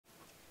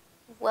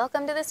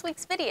Welcome to this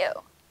week's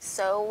video.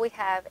 So we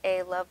have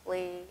a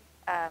lovely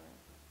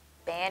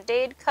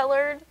Band-Aid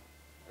colored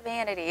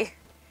vanity,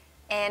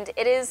 and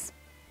it is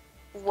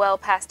well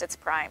past its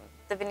prime.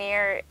 The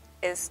veneer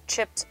is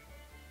chipped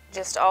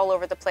just all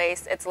over the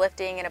place. It's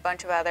lifting and a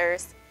bunch of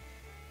others,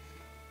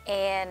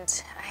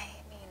 and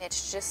I mean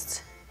it's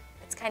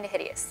kind of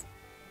hideous.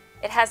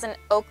 It has an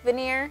oak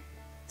veneer,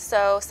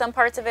 so some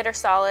parts of it are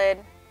solid,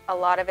 a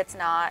lot of it's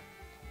not.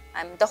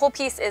 The whole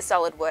piece is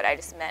solid wood, I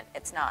just meant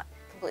it's not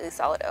completely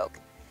solid oak.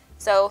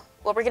 So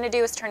what we're going to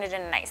do is turn it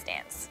into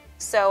nightstands.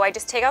 So I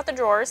just take out the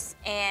drawers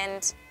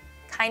and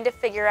kind of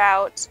figure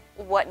out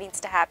what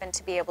needs to happen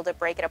to be able to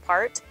break it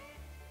apart.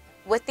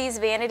 With these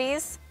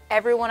vanities,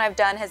 every one I've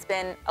done has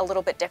been a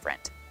little bit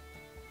different.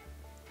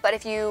 But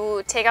if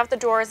you take out the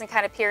drawers and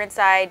kind of peer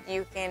inside,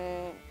 you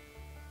can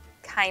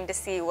kind of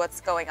see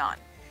what's going on.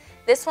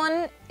 This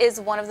one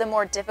is one of the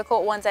more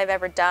difficult ones I've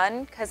ever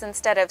done because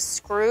instead of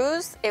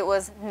screws, it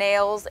was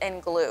nails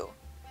and glue.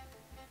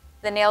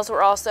 The nails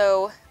were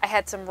also, I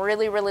had some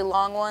really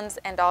long ones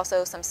and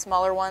also some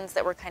smaller ones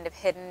that were kind of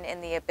hidden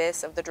in the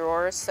abyss of the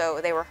drawers,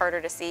 so they were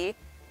harder to see.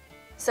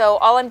 So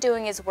all I'm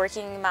doing is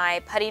working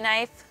my putty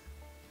knife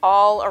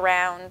all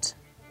around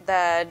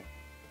the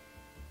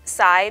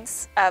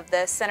sides of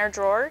the center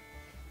drawer,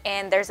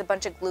 and there's a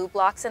bunch of glue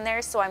blocks in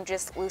there, so I'm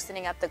just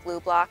loosening up the glue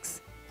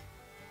blocks.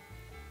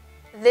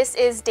 This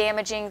is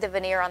damaging the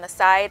veneer on the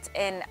sides,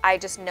 and I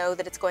just know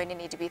that it's going to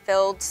need to be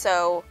filled,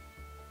 so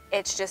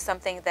it's just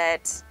something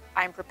that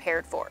I'm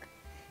prepared for.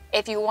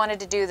 If you wanted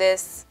to do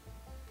this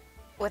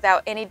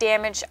without any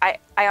damage, I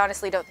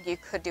honestly don't think you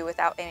could do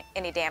without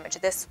any damage.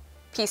 This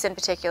piece in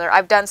particular,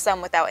 I've done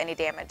some without any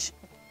damage.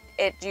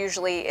 It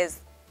usually is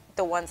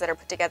the ones that are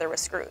put together with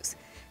screws.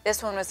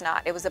 This one was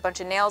not. It was a bunch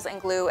of nails and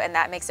glue, and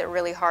that makes it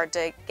really hard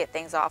to get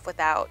things off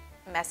without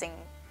messing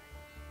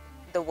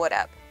the wood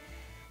up.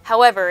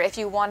 However, if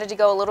you wanted to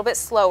go a little bit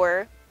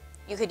slower,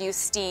 you could use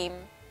steam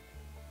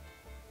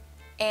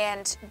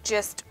and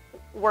just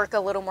work a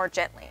little more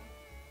gently.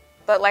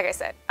 But like I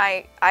said,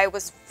 I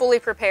was fully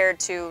prepared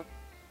to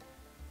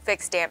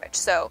fix damage,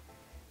 so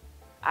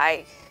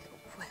I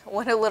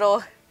went a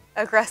little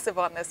aggressive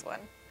on this one.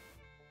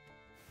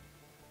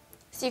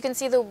 So you can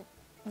see the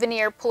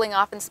veneer pulling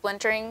off and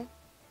splintering.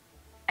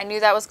 I knew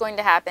that was going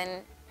to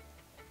happen,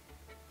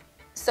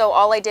 so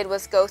all I did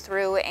was go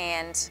through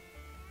and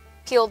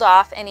peeled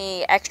off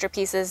any extra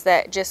pieces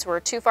that just were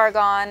too far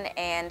gone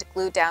and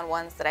glued down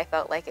ones that I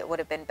felt like it would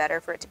have been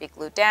better for it to be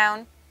glued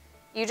down.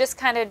 You just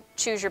kind of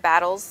choose your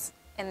battles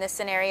in this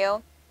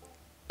scenario.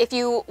 If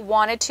you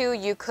wanted to,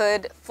 you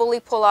could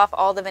fully pull off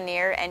all the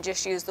veneer and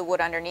just use the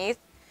wood underneath.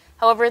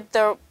 However,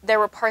 there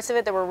were parts of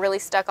it that were really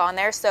stuck on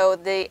there, so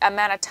the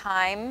amount of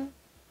time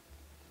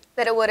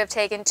that it would have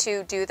taken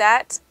to do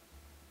that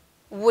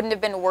wouldn't have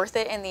been worth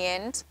it in the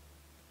end.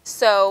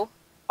 So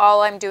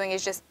all I'm doing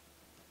is just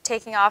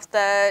taking off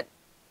the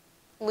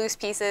loose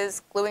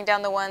pieces, gluing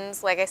down the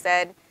ones, like I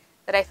said,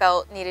 that I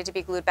felt needed to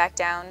be glued back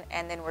down,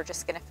 and then we're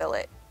just going to fill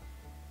it.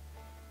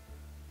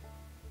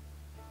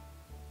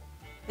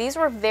 These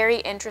were very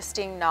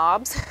interesting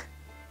knobs.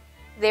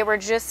 They were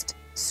just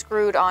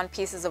screwed on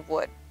pieces of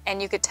wood,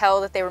 and you could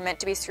tell that they were meant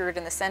to be screwed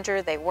in the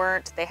center. They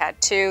weren't. They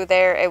had two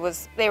there.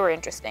 They were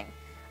interesting.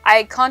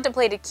 I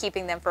contemplated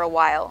keeping them for a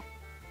while,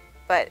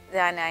 but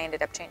then I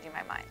ended up changing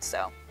my mind.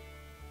 So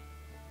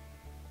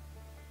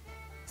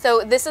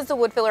this is the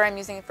wood filler I'm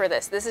using for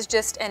this. This is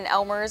just an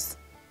Elmer's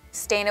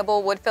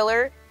stainable wood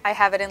filler. I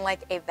have it in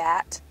like a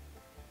vat.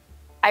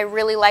 I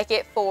really like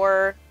it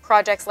for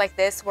projects like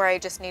this where I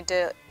just need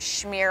to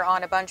smear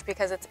on a bunch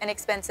because it's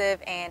inexpensive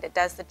and it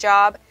does the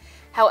job.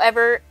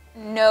 However,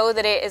 know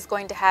that it is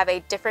going to have a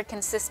different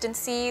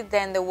consistency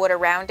than the wood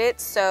around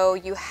it, so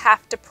you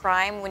have to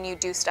prime when you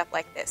do stuff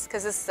like this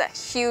because this is a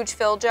huge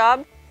fill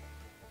job,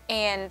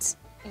 and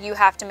you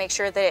have to make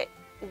sure that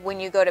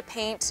when you go to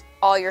paint,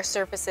 all your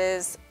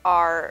surfaces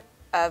are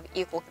of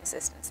equal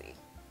consistency.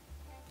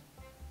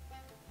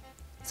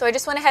 So I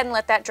just went ahead and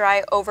let that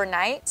dry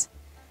overnight,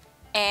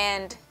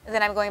 and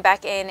then I'm going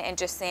back in and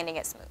just sanding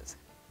it smooth.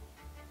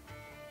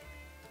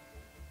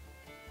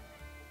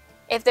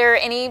 If there are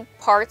any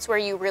parts where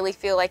you really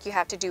feel like you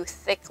have to do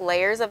thick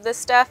layers of this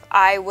stuff,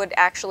 I would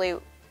actually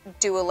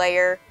do a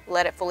layer,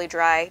 let it fully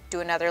dry, do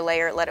another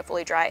layer, let it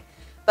fully dry.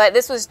 But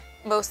this was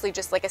mostly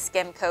just like a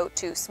skim coat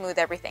to smooth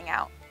everything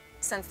out,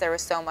 since there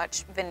was so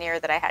much veneer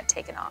that I had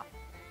taken off.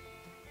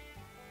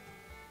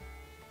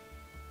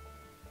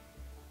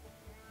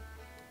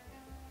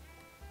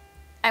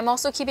 I'm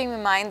also keeping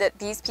in mind that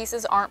these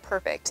pieces aren't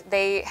perfect.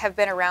 They have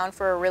been around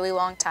for a really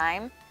long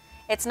time.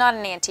 It's not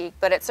an antique,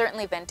 but it's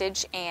certainly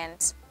vintage,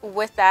 and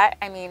with that,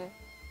 I mean,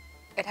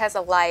 it has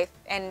a life,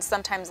 and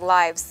sometimes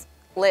lives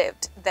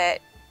lived that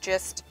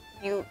just,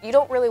 you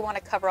don't really want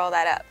to cover all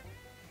that up.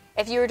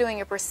 If you were doing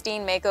a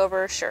pristine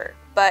makeover, sure,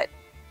 but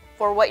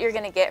for what you're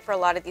going to get for a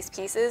lot of these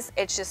pieces,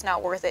 it's just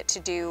not worth it to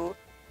do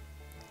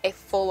a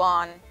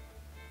full-on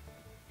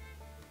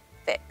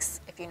fix,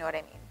 if you know what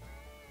I mean.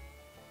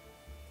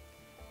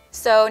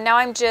 So now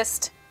I'm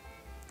just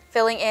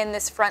filling in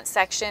this front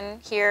section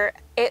here,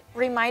 it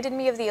reminded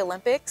me of the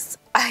Olympics.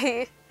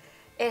 It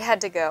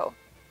had to go.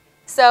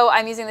 So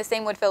I'm using the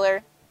same wood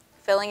filler,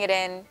 filling it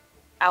in.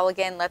 I'll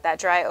again let that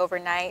dry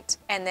overnight,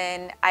 and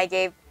then I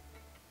gave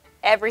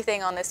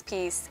everything on this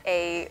piece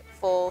a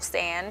full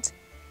sand.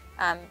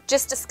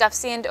 Just a scuff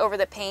sand over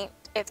the paint.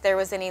 If there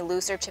was any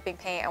loose or chipping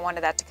paint, I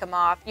wanted that to come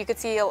off. You could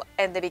see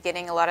in the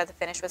beginning a lot of the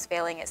finish was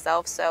failing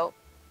itself, so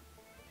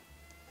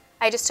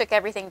I just took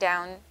everything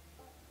down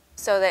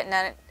so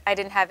that I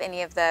didn't have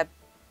any of the,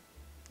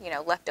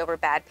 leftover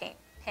bad paint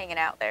hanging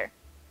out there.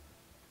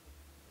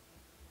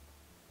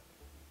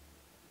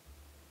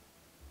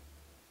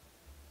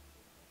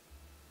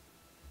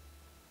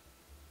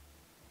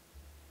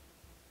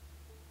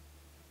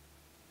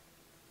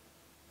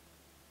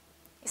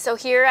 So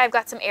here I've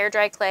got some air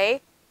dry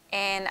clay,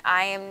 and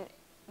I am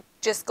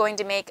just going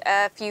to make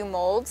a few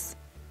molds.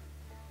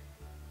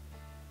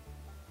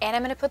 And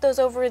I'm going to put those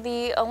over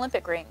the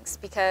Olympic rings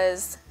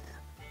because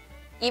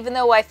even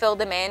though I filled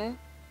them in,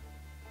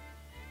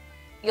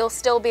 you'll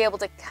still be able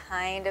to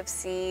kind of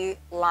see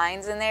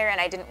lines in there, and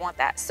I didn't want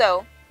that.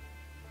 So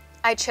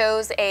I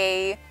chose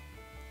a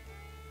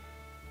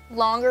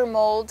longer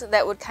mold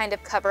that would kind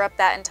of cover up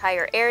that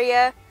entire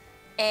area,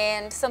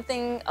 and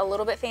something a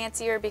little bit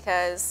fancier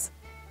because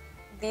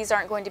these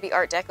aren't going to be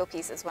Art Deco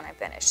pieces when I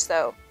finish.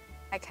 So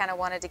I kind of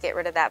wanted to get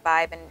rid of that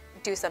vibe and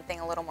do something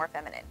a little more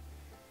feminine.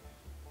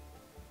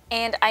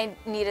 And I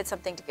needed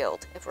something to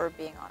gild, if we're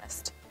being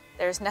honest.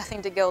 There's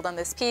nothing to gild on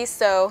this piece,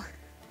 so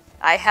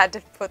I had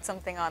to put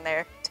something on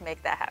there to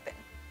make that happen.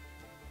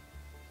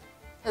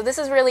 So this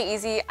is really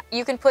easy.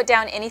 You can put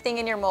down anything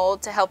in your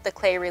mold to help the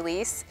clay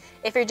release.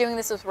 If you're doing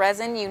this with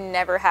resin, you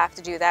never have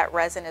to do that.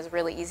 Resin is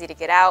really easy to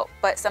get out,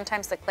 but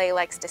sometimes the clay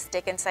likes to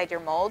stick inside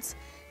your molds.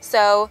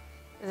 So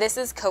this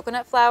is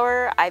coconut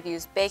flour. I've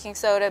used baking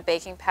soda,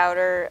 baking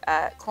powder,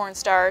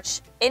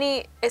 cornstarch,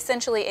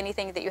 essentially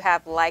anything that you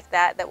have like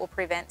that will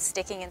prevent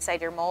sticking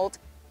inside your mold.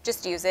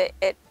 Just use it.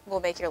 It will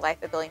make your life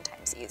a billion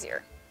times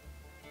easier.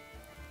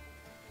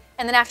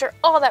 And then after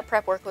all that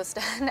prep work was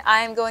done,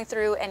 I'm going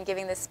through and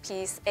giving this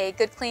piece a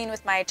good clean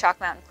with my Chalk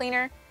Mountain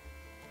cleaner.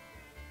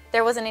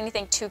 There wasn't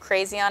anything too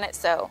crazy on it,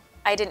 so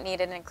I didn't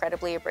need an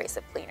incredibly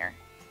abrasive cleaner.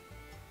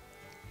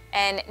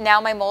 And now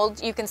my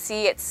mold, you can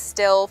see it's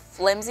still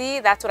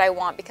flimsy. That's what I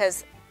want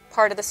because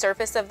part of the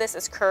surface of this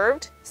is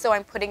curved, so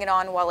I'm putting it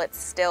on while it's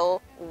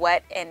still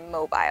wet and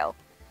mobile.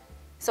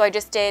 So I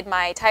just did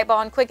my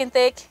Titebond Quick and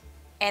Thick,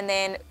 and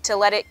then to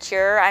let it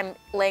cure, I'm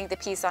laying the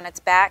piece on its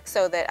back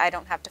so that I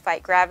don't have to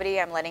fight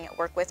gravity. I'm letting it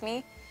work with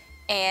me.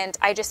 And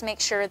I just make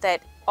sure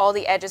that all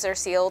the edges are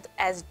sealed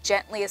as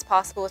gently as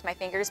possible with my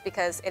fingers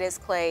because it is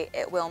clay.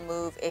 It will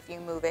move if you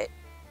move it.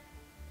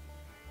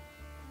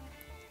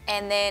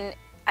 And then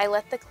I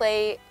let the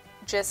clay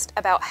just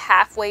about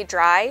halfway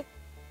dry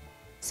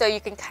so you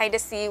can kind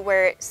of see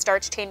where it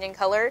starts changing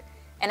color.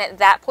 And at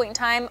that point in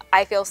time,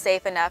 I feel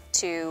safe enough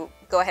to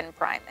go ahead and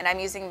prime. And I'm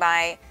using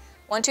my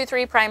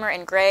 123 primer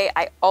in gray.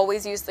 I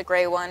always use the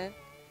gray one.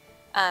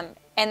 And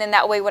then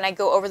that way when I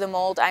go over the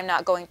mold, I'm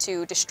not going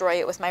to destroy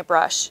it with my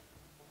brush.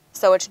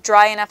 So it's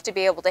dry enough to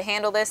be able to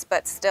handle this,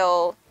 but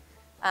still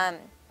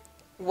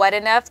wet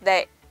enough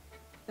that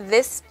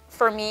this,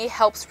 for me,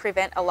 helps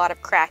prevent a lot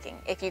of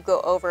cracking if you go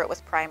over it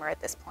with primer at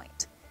this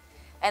point.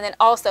 And then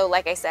also,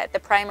 like I said, the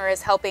primer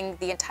is helping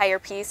the entire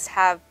piece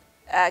have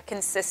a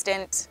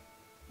consistent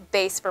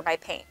base for my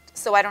paint.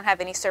 So I don't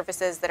have any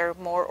surfaces that are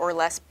more or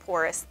less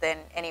porous than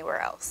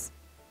anywhere else.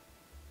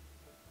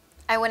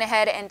 I went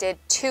ahead and did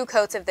 2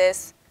 coats of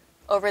this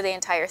over the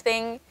entire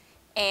thing,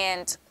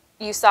 and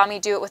you saw me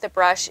do it with a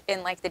brush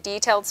in like the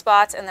detailed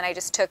spots, and then I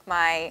just took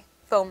my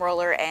foam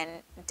roller and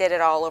did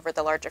it all over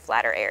the larger,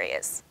 flatter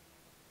areas.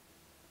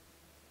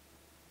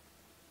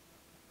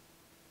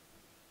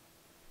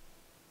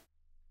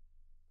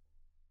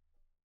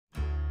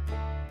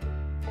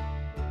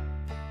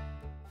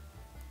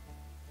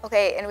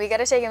 Okay, and we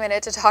gotta take a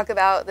minute to talk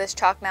about this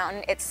Chalk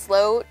Mountain. It's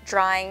slow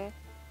drying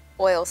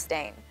oil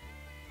stain,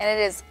 and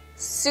it is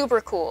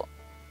super cool.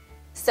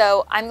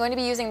 So I'm going to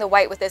be using the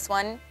white with this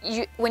one.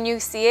 When you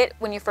see it,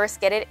 when you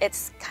first get it,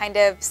 it's kind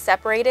of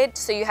separated,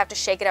 so you have to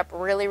shake it up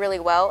really, really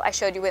well. I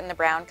showed you it in the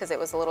brown because it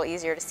was a little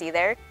easier to see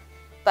there.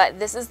 But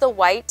this is the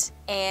white,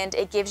 and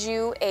it gives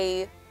you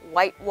a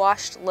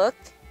whitewashed look.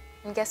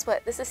 And guess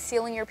what? This is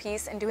sealing your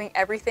piece and doing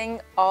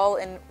everything all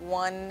in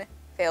one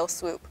fell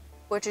swoop,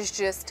 which is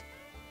just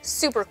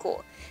super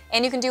cool.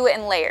 And you can do it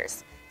in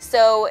layers.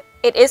 So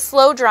it is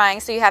slow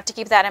drying, so you have to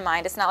keep that in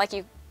mind. It's not like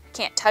you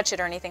can't touch it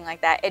or anything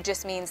like that. It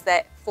just means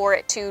that for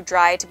it to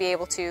dry to be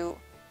able to,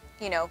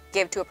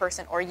 give to a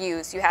person or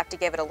use, you have to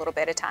give it a little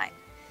bit of time.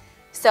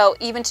 So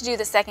even to do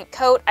the second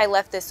coat, I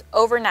left this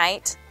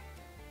overnight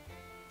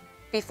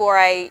before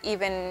I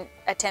even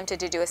attempted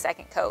to do a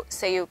second coat.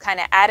 So you kind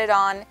of add it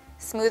on,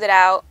 smooth it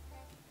out,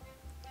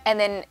 and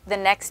then the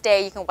next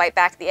day you can wipe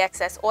back the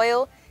excess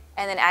oil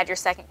and then add your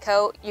second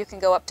coat. You can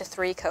go up to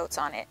 3 coats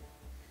on it.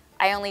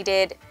 I only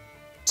did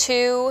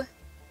 2.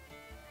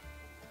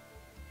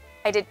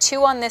 I did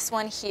 2 on this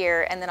one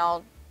here, and then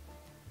I'll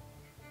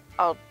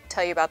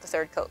tell you about the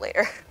third coat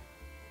later.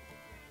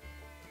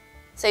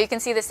 So you can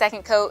see the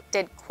second coat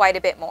did quite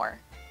a bit more.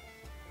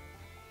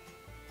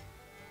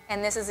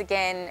 And this is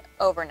again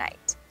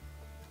overnight.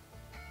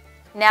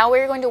 Now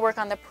we're going to work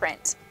on the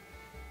print.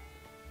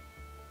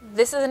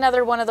 This is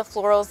another one of the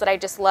florals that I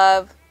just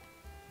love.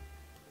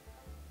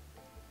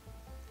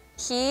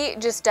 He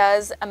just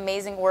does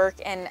amazing work,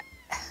 and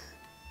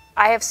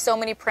I have so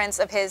many prints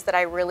of his that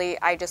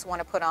I just want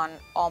to put on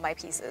all my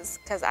pieces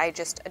because I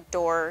just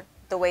adore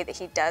the way that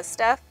he does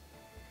stuff.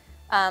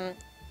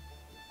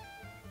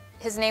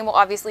 His name will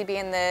obviously be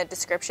in the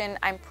description.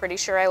 I'm pretty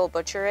sure I will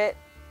butcher it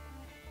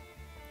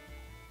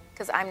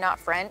because I'm not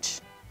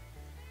French,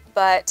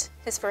 but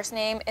his first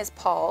name is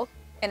Paul,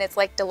 and it's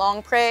like de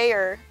Longpre,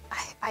 or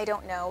I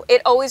don't know.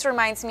 It always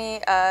reminds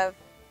me of,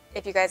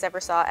 if you guys ever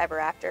saw Ever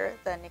After,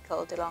 the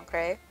Nicole de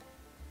Longpre.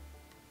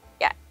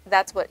 Yeah,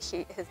 that's what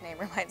his name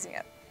reminds me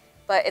of.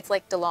 But it's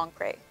like de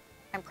Longpre.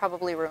 I'm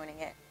probably ruining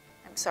it.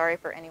 I'm sorry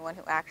for anyone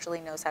who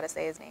actually knows how to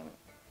say his name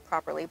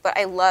properly, but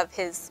I love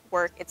his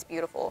work. It's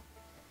beautiful.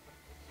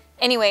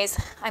 Anyways,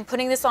 I'm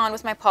putting this on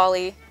with my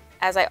poly,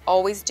 as I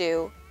always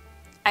do.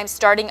 I'm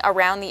starting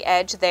around the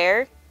edge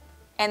there,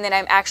 and then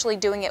I'm actually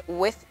doing it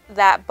with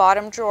that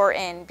bottom drawer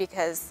in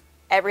because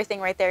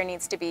everything right there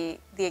needs to be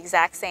the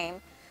exact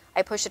same.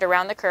 I push it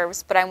around the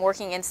curves, but I'm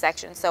working in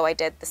sections. So I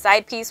did the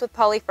side piece with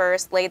poly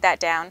first, laid that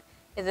down,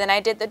 and then I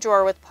did the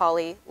drawer with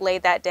poly,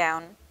 laid that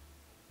down.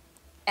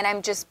 And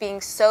I'm just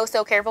being so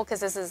careful because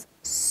this is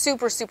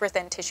super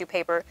thin tissue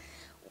paper.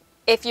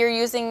 If you're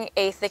using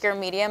a thicker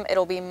medium,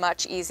 it'll be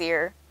much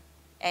easier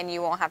and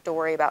you won't have to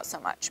worry about so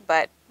much.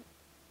 But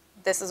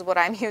this is what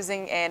I'm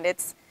using, and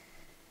it's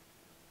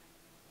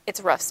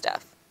rough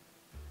stuff.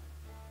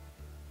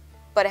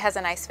 But it has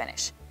a nice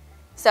finish.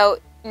 So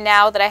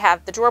now that I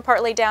have the drawer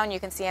part laid down, you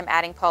can see I'm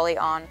adding poly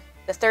on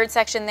the third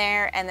section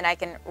there, and then I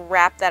can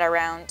wrap that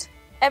around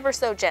ever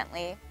so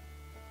gently.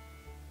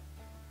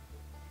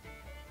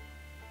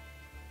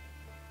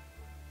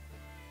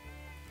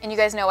 And you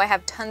guys know I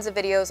have tons of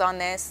videos on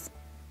this.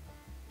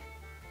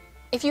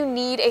 If you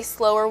need a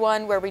slower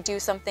one where we do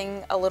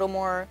something a little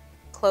more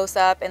close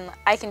up, and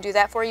I can do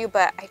that for you,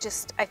 but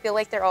I feel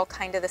like they're all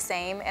kind of the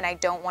same, and I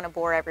don't want to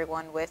bore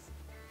everyone with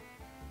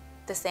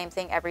the same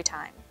thing every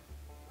time.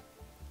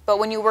 But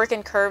when you work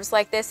in curves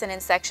like this and in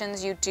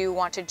sections, you do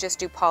want to just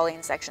do poly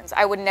in sections.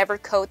 I would never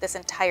coat this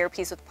entire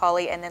piece with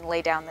poly and then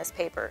lay down this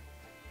paper.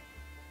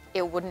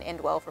 It wouldn't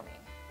end well for me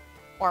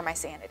or my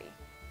sanity.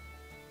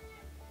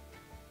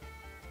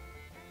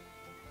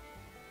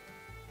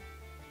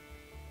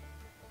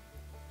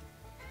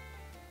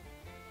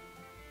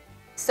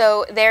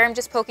 So there I'm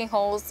just poking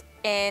holes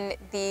in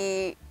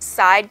the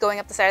side going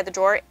up the side of the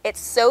drawer. It's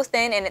so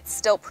thin and it's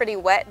still pretty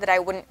wet that I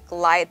wouldn't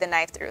glide the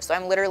knife through. So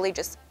I'm literally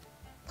just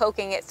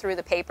poking it through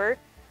the paper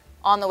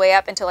on the way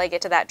up until I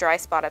get to that dry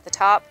spot at the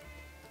top.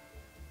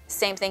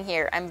 Same thing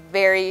here. I'm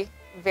very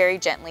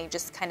gently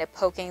just kind of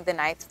poking the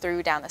knife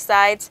through down the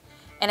sides,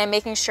 and I'm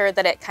making sure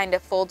that it kind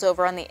of folds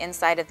over on the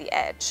inside of the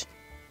edge.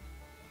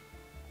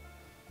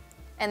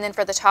 And then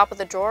for the top of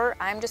the drawer,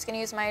 I'm just going to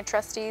use my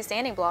trusty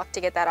sanding block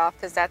to get that off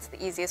because that's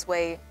the easiest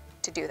way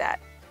to do that.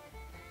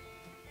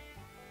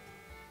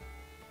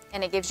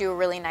 And it gives you a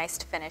really nice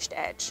finished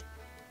edge.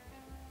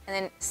 And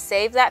then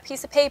save that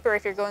piece of paper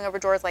if you're going over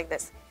drawers like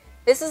this.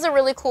 This is a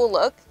really cool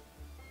look,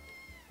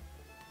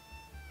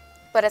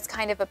 but it's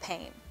kind of a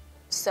pain.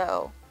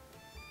 So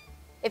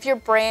if you're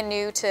brand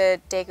new to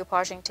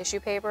decoupaging tissue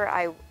paper,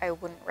 I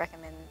wouldn't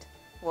recommend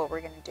what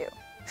we're going to do.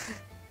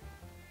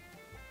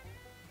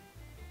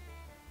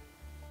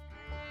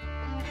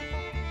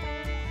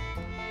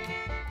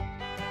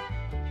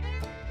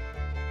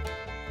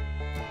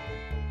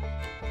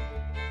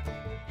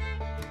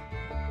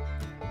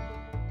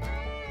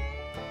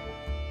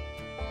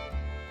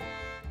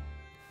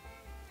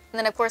 And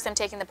then of course I'm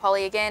taking the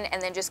poly again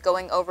and then just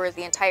going over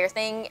the entire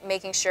thing,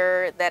 making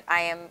sure that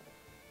I am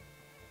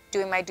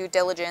doing my due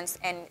diligence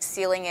and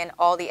sealing in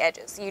all the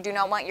edges. You do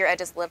not want your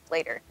edges left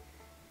later.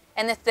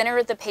 And the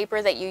thinner the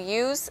paper that you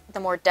use,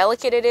 the more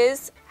delicate it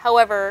is.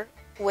 However,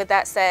 with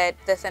that said,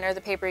 the thinner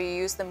the paper you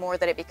use, the more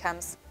that it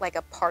becomes like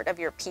a part of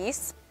your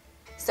piece,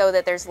 so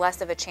that there's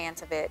less of a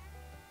chance of it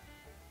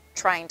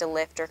trying to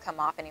lift or come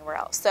off anywhere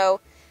else.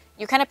 So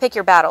you kind of pick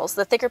your battles.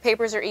 The thicker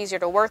papers are easier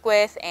to work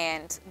with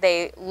and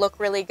they look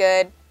really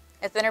good.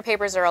 The thinner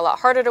papers are a lot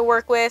harder to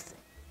work with,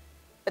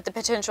 but the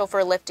potential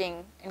for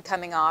lifting and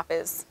coming off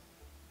is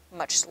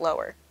much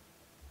slower.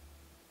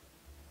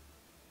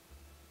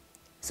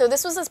 So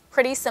this was a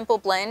pretty simple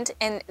blend,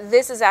 and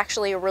this is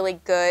actually a really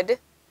good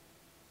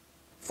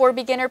for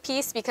beginner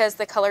piece because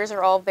the colors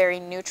are all very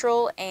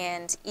neutral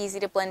and easy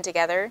to blend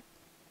together.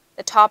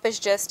 The top is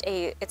just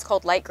it's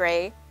called light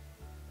gray.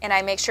 And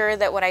I make sure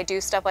that when I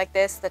do stuff like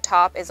this, the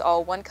top is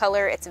all one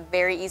color. It's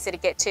very easy to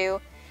get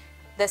to.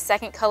 The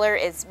second color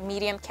is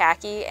medium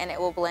khaki, and it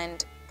will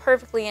blend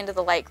perfectly into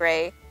the light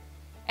gray.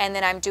 And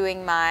then I'm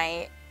doing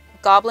my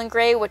goblin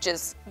gray,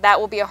 that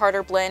will be a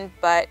harder blend,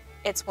 but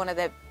it's one of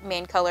the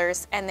main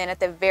colors. And then at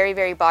the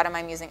very bottom,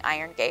 I'm using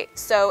iron gate.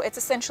 So it's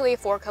essentially a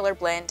 4-color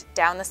blend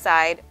down the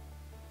side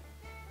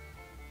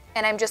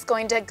And I'm just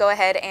going to go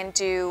ahead and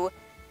do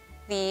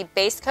the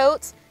base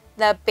coats.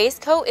 The base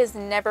coat is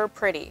never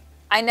pretty.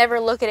 I never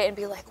look at it and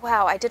be like,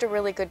 wow, I did a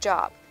really good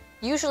job.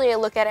 Usually I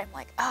look at it and I'm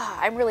like,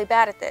 I'm really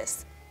bad at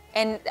this.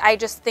 And I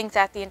just think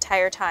that the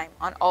entire time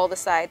on all the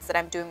sides that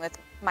I'm doing with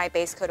my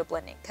base coat of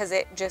blending, because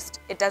it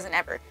doesn't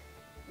ever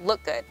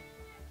look good.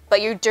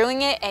 But you're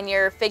doing it and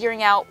you're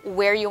figuring out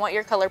where you want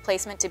your color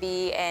placement to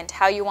be and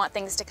how you want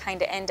things to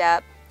kind of end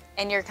up.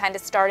 And you're kind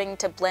of starting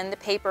to blend the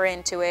paper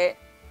into it.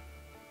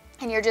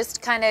 And you're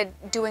just kind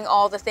of doing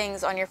all the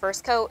things on your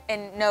first coat,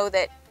 and know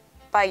that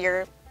by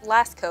your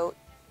last coat,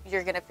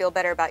 you're going to feel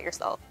better about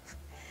yourself.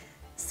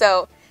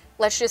 So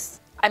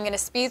I'm going to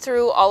speed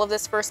through all of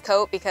this first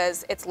coat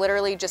because it's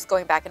literally just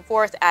going back and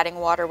forth, adding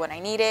water when I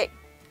need it,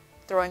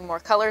 throwing more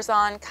colors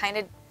on, kind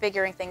of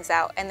figuring things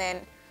out. And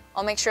then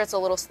I'll make sure it's a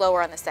little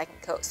slower on the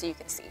second coat so you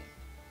can see.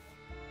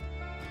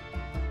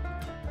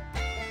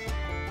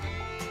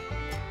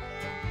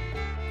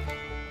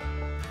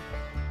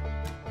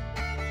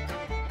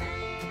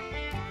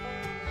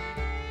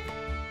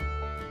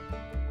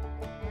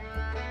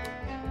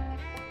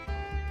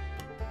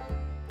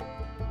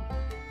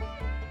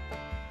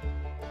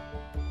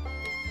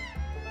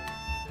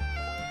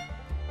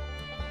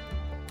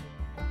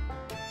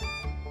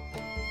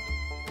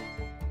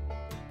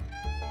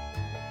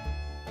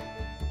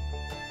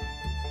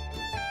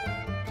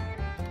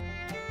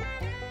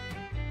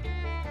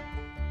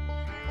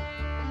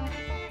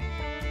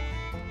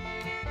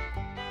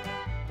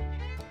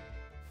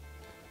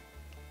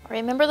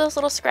 Remember those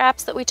little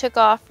scraps that we took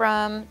off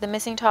from the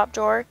missing top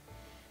drawer?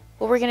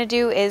 What we're going to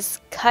do is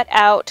cut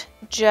out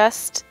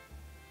just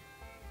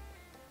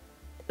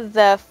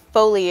the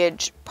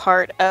foliage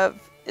part of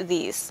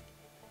these.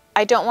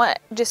 I don't want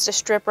just a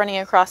strip running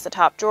across the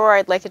top drawer.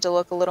 I'd like it to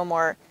look a little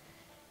more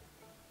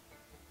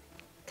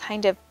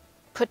kind of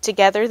put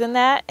together than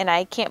that. And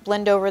I can't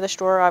blend over the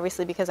straw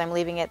obviously because I'm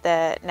leaving it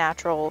the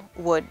natural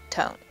wood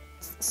tone.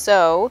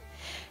 So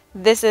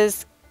this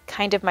is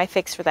kind of my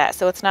fix for that.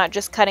 So it's not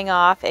just cutting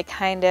off, it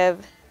kind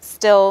of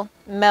still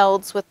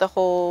melds with the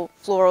whole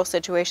floral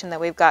situation that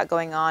we've got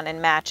going on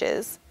and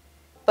matches,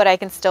 but I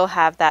can still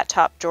have that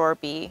top drawer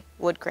be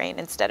wood grain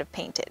instead of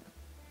painted.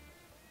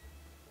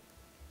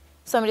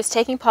 So I'm just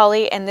taking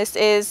poly, and this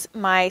is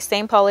my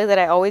same poly that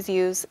I always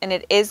use, and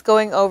it is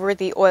going over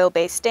the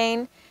oil-based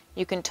stain.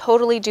 You can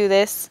totally do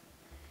this.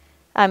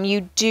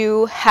 You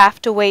do have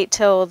to wait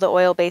till the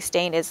oil-based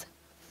stain is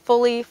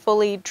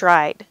fully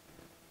dried.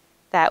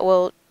 That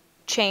will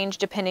change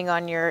depending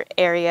on your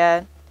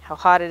area, how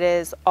hot it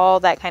is, all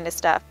that kind of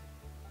stuff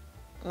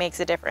makes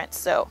a difference.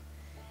 So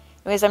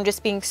anyways, I'm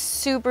just being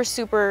super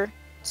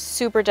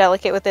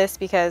delicate with this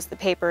because the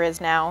paper is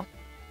now,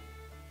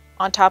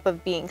 on top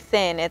of being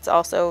thin, it's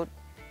also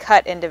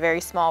cut into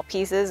very small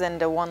pieces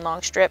into one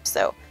long strip.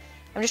 So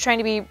I'm just trying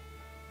to be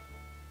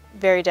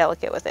very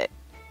delicate with it,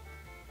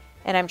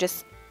 and I'm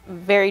just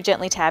very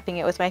gently tapping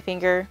it with my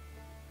finger,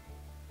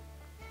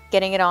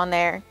 getting it on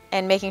there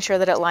and making sure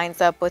that it lines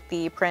up with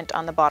the print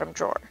on the bottom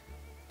drawer.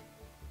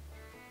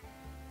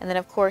 And then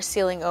of course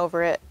sealing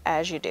over it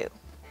as you do.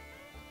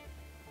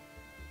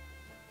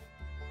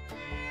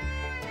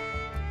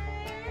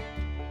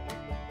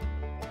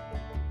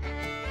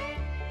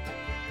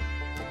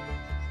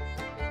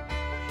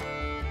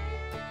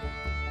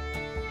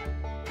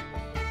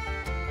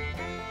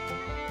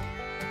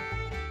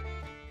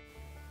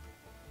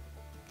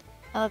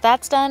 Now that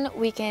that's done,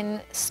 we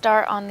can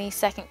start on the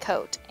second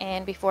coat.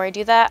 And before I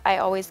do that, I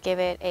always give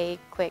it a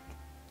quick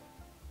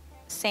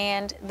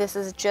sand. This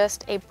is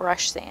just a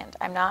brush sand.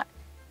 I'm not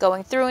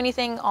going through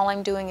anything. All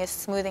I'm doing is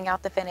smoothing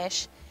out the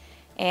finish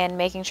and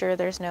making sure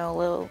there's no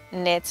little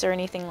nits or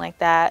anything like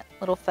that,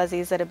 little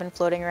fuzzies that have been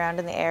floating around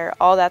in the air.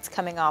 All that's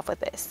coming off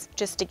with this,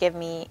 just to give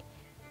me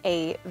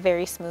a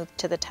very smooth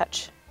to the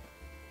touch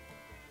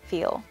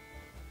feel.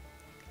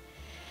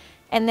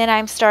 And then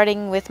I'm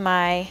starting with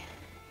my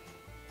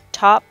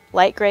top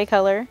light gray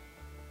color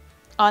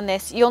on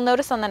this. You'll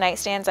notice on the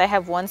nightstands I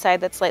have one side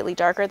that's slightly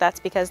darker. That's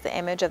because the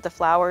image of the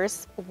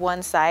flowers,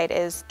 one side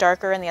is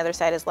darker and the other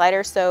side is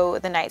lighter, so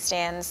the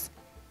nightstands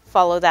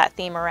follow that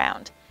theme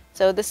around.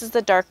 So this is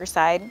the darker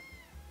side,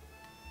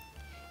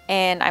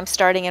 and I'm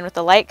starting in with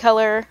the light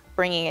color,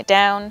 bringing it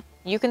down.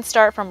 You can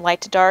start from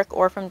light to dark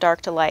or from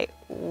dark to light,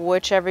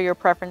 whichever your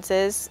preference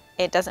is.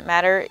 It doesn't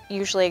matter.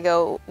 Usually I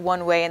go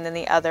one way and then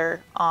the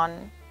other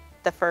on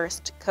the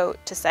first coat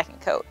to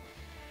second coat.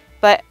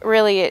 But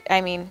really,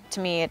 to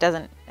me, it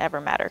doesn't ever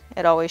matter.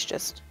 It always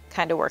just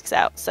kind of works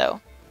out. So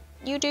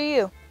you do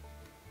you.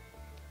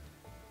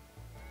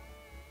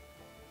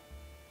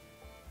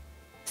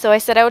 So I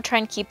said I would try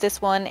and keep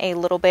this one a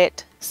little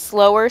bit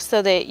slower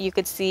so that you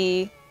could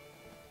see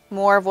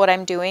more of what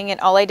I'm doing. And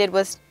all I did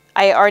was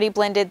I already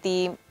blended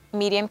the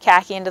medium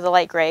khaki into the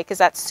light gray because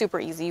that's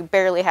super easy. You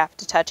barely have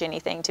to touch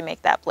anything to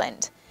make that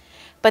blend.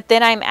 But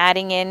then I'm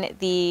adding in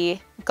the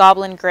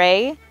goblin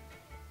gray,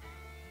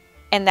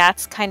 and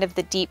that's kind of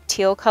the deep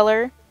teal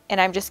color,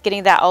 and I'm just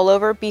getting that all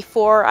over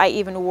before I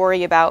even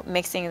worry about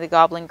mixing the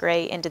goblin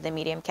gray into the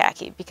medium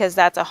khaki, because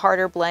that's a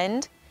harder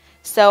blend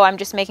So I'm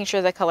just making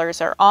sure the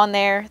colors are on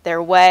there,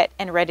 they're wet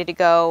and ready to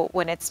go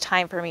when it's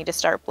time for me to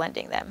start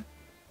blending them.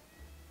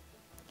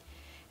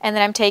 And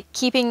then I'm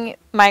keeping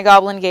my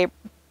Goblin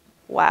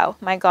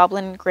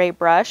Gray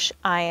brush.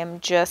 I am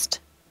just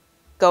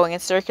going in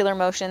circular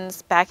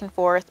motions back and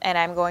forth, and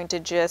I'm going to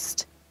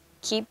just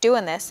keep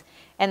doing this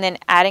and then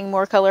adding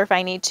more color if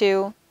I need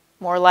to,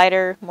 more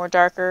lighter, more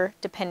darker,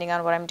 depending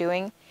on what I'm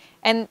doing.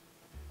 And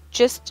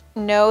just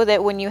know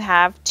that when you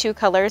have two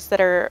colors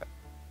that are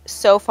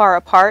so far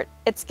apart,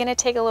 it's going to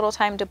take a little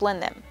time to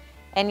blend them,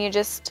 and you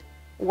just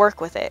work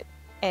with it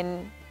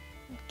and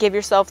give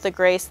yourself the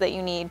grace that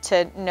you need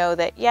to know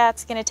that, yeah,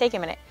 it's going to take a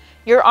minute.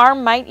 Your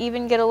arm might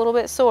even get a little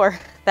bit sore.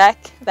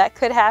 That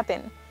could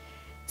happen.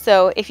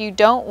 So if you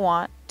don't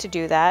want to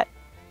do that,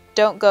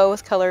 don't go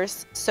with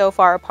colors so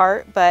far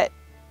apart, but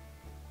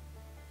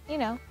you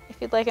know, if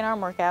you'd like an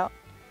arm workout.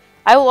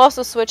 I will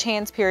also switch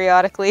hands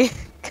periodically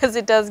because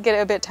it does get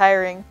a bit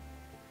tiring.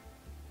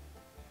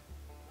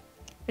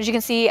 As you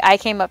can see, I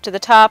came up to the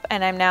top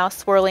and I'm now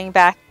swirling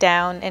back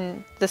down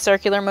in the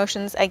circular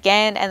motions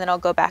again, and then I'll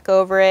go back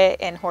over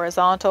it in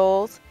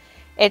horizontals.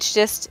 It's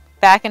just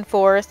back and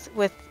forth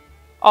with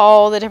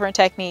all the different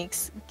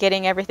techniques,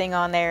 getting everything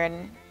on there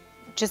and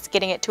just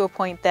getting it to a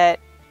point that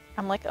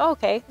I'm like, oh,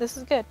 okay, this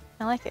is good.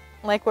 I like it.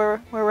 I like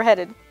where we're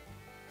headed.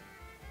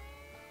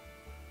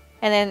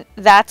 And then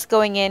that's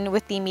going in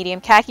with the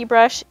medium khaki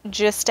brush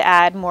just to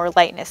add more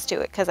lightness to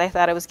it, because I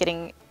thought it was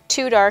getting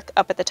too dark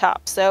up at the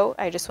top. So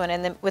I just went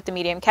in with the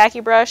medium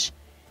khaki brush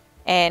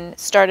and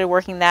started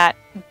working that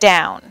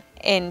down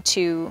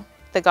into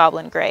the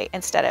Goblin Gray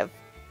instead of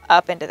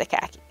up into the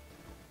khaki.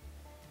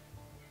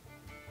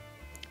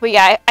 But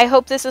yeah, I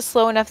hope this is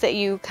slow enough that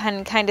you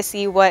can kind of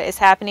see what is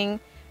happening.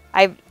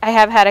 I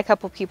have had a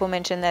couple people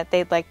mention that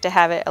they'd like to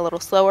have it a little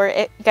slower.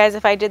 Guys,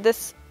 if I did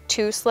this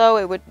too slow,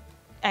 it would,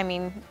 I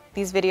mean,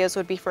 these videos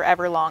would be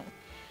forever long.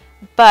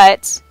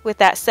 But with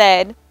that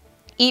said,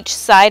 each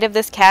side of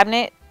this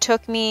cabinet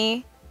took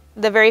me,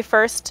 the very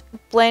first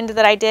blend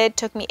that I did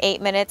took me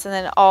 8 minutes, and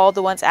then all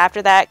the ones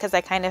after that, because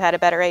I kind of had a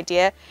better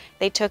idea,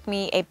 they took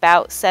me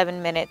about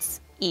 7 minutes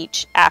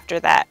each after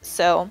that.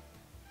 So,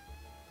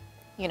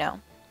 you know,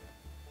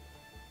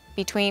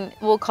 between,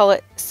 we'll call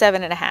it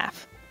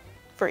 7.5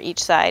 for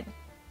each side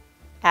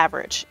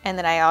average. And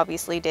then I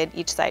obviously did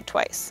each side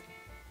twice.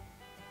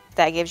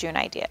 That gives you an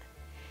idea.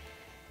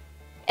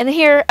 And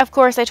here, of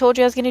course, I told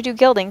you I was going to do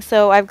gilding,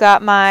 so I've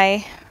got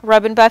my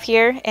rub and buff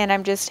here, and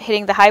I'm just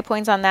hitting the high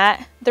points on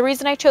that. The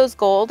reason I chose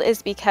gold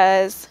is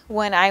because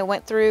when I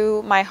went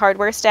through my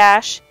hardware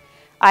stash,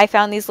 I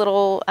found these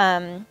little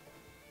guys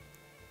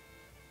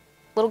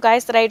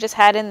that I just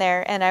had in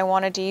there, and I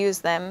wanted to use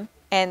them,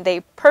 and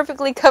they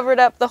perfectly covered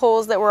up the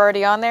holes that were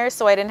already on there,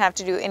 so I didn't have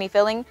to do any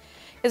filling.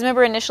 Because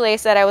remember, initially I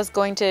said I was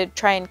going to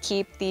try and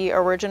keep the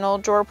original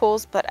drawer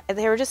pulls, but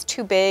they were just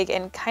too big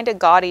and kind of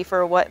gaudy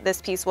for what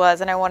this piece was,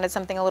 and I wanted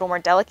something a little more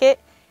delicate.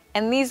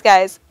 And these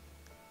guys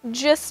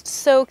just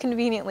so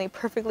conveniently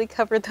perfectly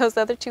covered those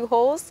other two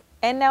holes,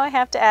 and now I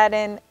have to add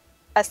in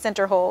a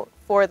center hole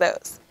for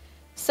those.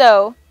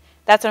 So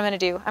that's what I'm going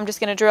to do. I'm just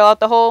going to drill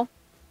out the hole.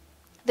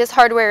 This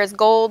hardware is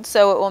gold,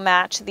 so it will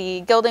match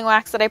the gilding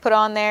wax that I put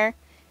on there,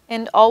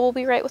 and all will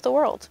be right with the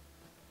world.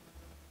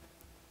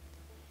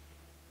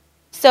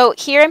 So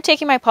here I'm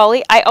taking my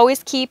poly. I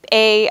always keep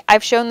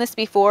I've shown this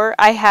before,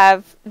 I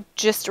have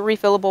just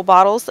refillable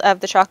bottles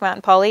of the Chalk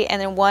Mountain poly, and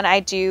then one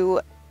I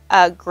do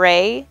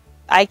gray.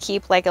 I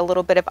keep like a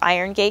little bit of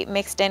Iron Gate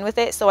mixed in with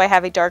it, so I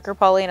have a darker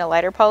poly and a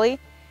lighter poly.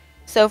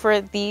 So for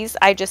these,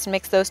 I just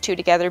mixed those two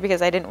together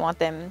because I didn't want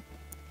them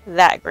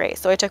that gray.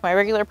 So I took my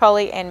regular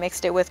poly and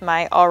mixed it with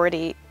my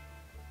already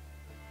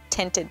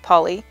tinted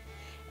poly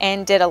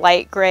and did a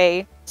light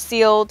gray,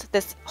 sealed.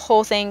 This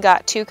whole thing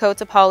got 2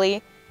 coats of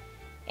poly,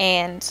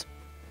 and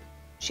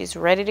she's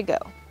ready to go.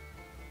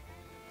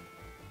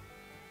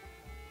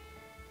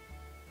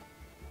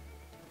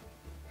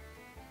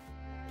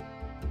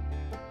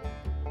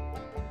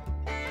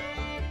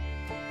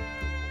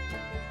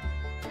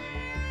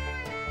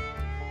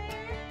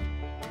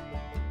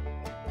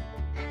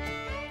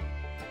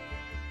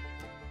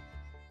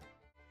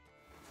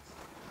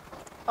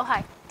 Oh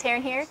hi,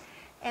 Taryn here,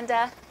 and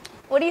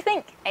what do you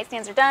think?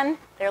 Nightstands are done.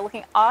 They're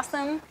looking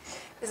awesome.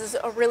 This is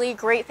a really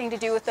great thing to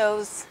do with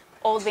those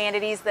old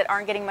vanities that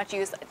aren't getting much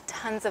use.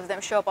 Tons of them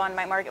show up on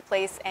my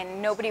marketplace,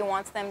 and nobody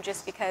wants them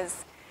just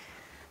because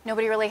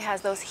nobody really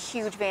has those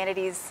huge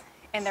vanities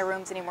in their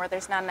rooms anymore.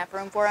 There's not enough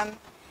room for them,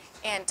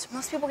 and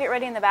most people get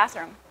ready in the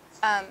bathroom.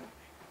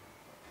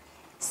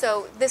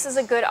 So this is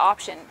a good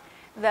option.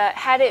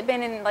 Had it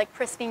been in like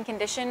pristine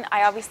condition,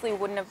 I obviously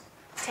wouldn't have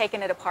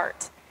taken it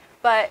apart.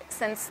 But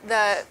since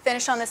the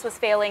finish on this was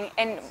failing,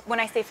 and when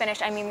I say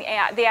finish, I mean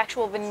the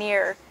actual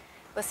veneer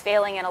was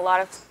failing in a lot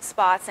of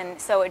spots,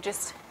 and so it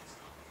just,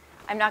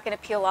 I'm not going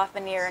to peel off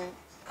veneer and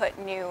put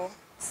new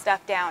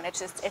stuff down.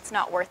 It's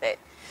not worth it.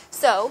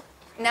 So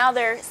now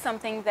they're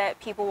something that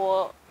people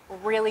will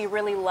really,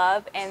 really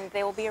love, and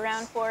they will be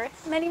around for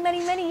many, many,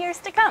 many years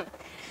to come.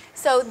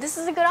 So this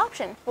is a good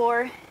option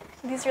for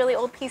these really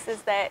old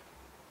pieces that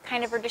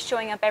kind of are just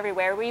showing up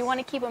everywhere, where you want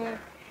to keep them,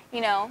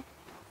 you know,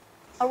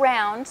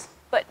 around,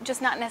 but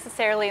just not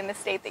necessarily in the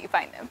state that you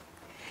find them.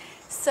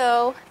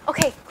 So,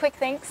 okay, quick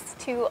thanks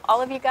to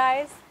all of you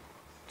guys.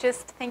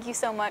 Just thank you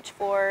so much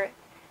for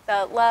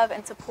the love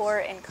and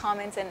support and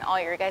comments and all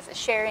your guys'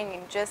 sharing,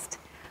 and just,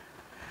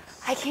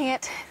 I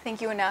can't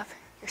thank you enough.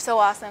 You're so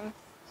awesome.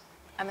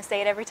 I'm gonna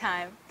say it every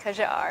time, because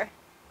you are.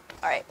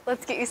 All right,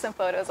 let's get you some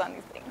photos on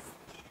these things.